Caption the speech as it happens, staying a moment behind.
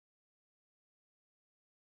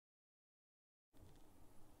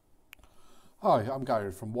Hi, I'm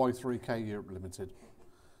Gary from XIQ Europe Limited.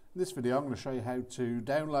 In this video I'm going to show you how to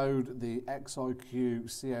download the XIQ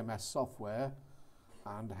CMS software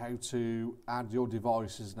and how to add your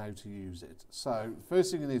devices and how to use it. So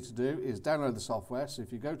first thing you need to do is download the software. So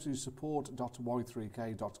if you go to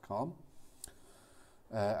support.y3k.com,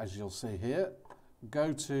 as you'll see here,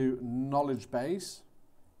 go to Knowledge Base,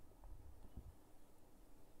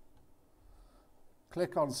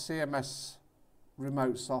 click on CMS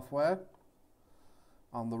Remote Software.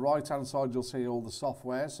 On the right hand side you'll see all the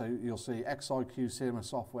software, so you'll see XIQ CMS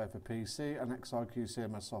software for PC and XIQ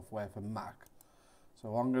CMS software for Mac.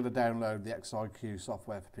 So I'm going to download the XIQ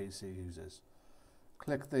software for PC users.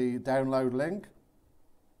 Click the download link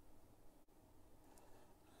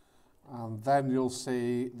and then you'll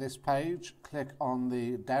see this page. Click on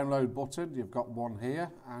the download button, you've got one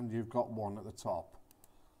here and you've got one at the top.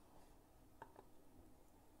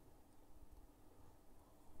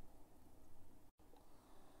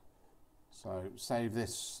 So save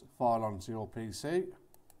this file onto your PC,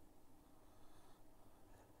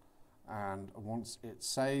 and once it's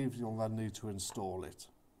saved you'll then need to install it.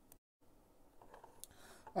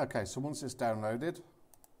 Okay, so once it's downloaded,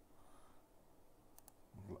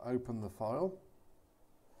 we'll open the file.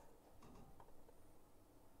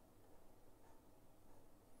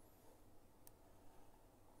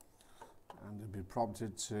 And you'll be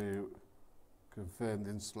prompted to confirm the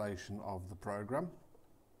installation of the program.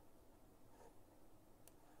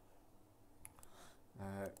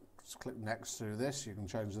 Just click next through this. You can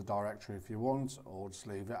change the directory if you want, or just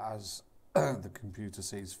leave it as the computer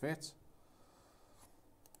sees fit.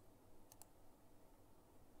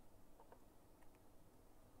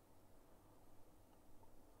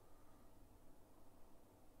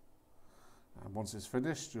 And once it's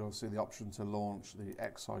finished, you'll see the option to launch the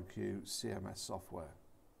XIQ CMS software.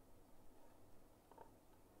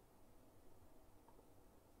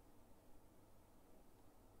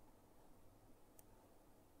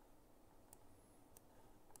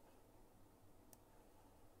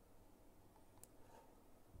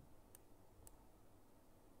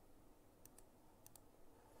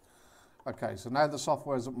 Okay, so now the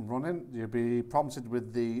software is up and running, you'll be prompted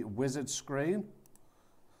with the wizard screen.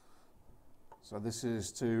 So this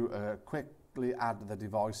is to quickly add the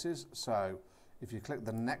devices. So if you click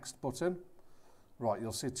the next button, right,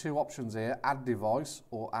 you'll see two options here, add device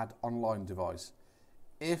or add online device.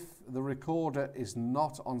 If the recorder is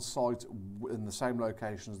not on site in the same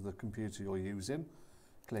location as the computer you're using,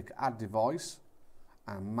 click add device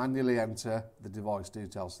and manually enter the device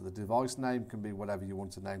details. So the device name can be whatever you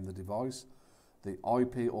want to name the device, the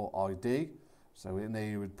IP or ID. So in there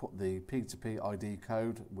you would put the P2P ID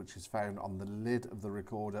code, which is found on the lid of the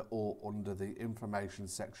recorder or under the information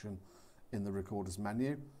section in the recorder's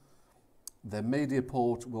menu. The media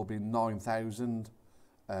port will be 9000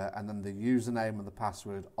 and then the username and the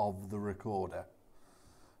password of the recorder.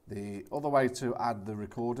 The other way to add the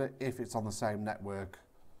recorder, if it's on the same network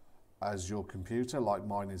as your computer, like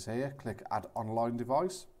mine is here, click add online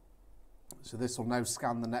device. So this will now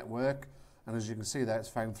scan the network, and as you can see there, it's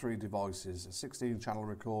found three devices, a 16 channel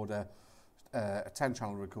recorder, a 10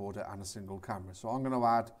 channel recorder and a single camera. So I'm going to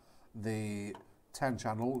add the 10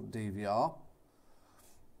 channel DVR.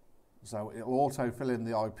 So it will auto fill in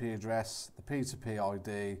the IP address, the P2P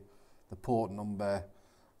ID, the port number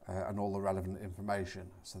and all the relevant information.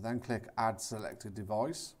 So then click add selected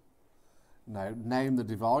device. Now name the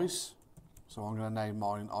device, so I'm going to name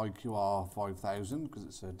mine IQR 5000 because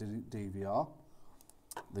it's a DVR.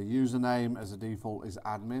 The username as a default is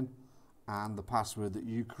admin, and the password that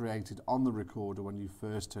you created on the recorder when you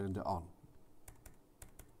first turned it on.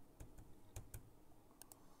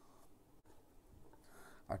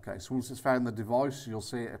 Okay, so once it's found the device, you'll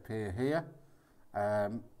see it appear here,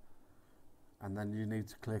 and then you need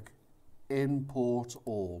to click import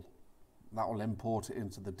all. That will import it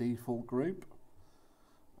into the default group,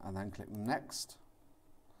 and then click next,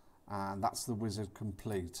 and that's the wizard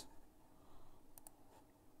complete.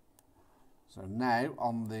 So now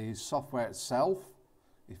on the software itself,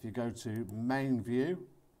 if you go to main view,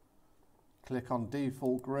 click on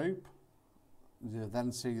default group, you'll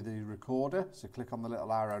then see the recorder, so click on the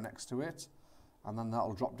little arrow next to it, and then that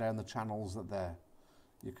will drop down the channels that are there.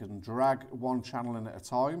 You can drag one channel in at a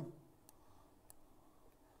time,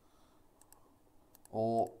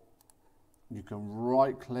 or you can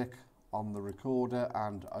right click on the recorder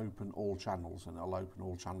and open all channels, and it'll open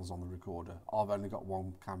all channels on the recorder. I've only got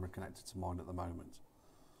one camera connected to mine at the moment.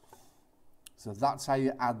 So that's how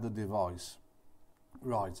you add the device.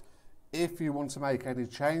 Right, if you want to make any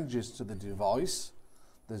changes to the device,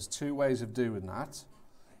 there's two ways of doing that.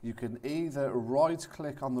 You can either right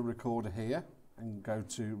click on the recorder here and go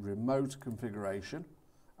to remote configuration,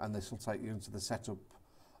 and this will take you into the setup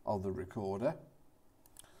of the recorder,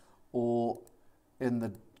 or in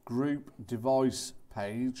the group device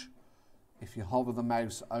page, if you hover the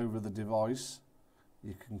mouse over the device,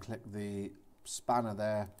 you can click the spanner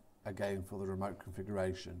there again for the remote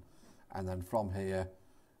configuration, and then from here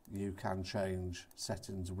you can change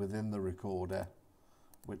settings within the recorder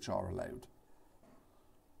which are allowed.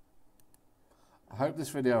 I hope this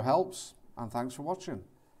video helps, and thanks for watching.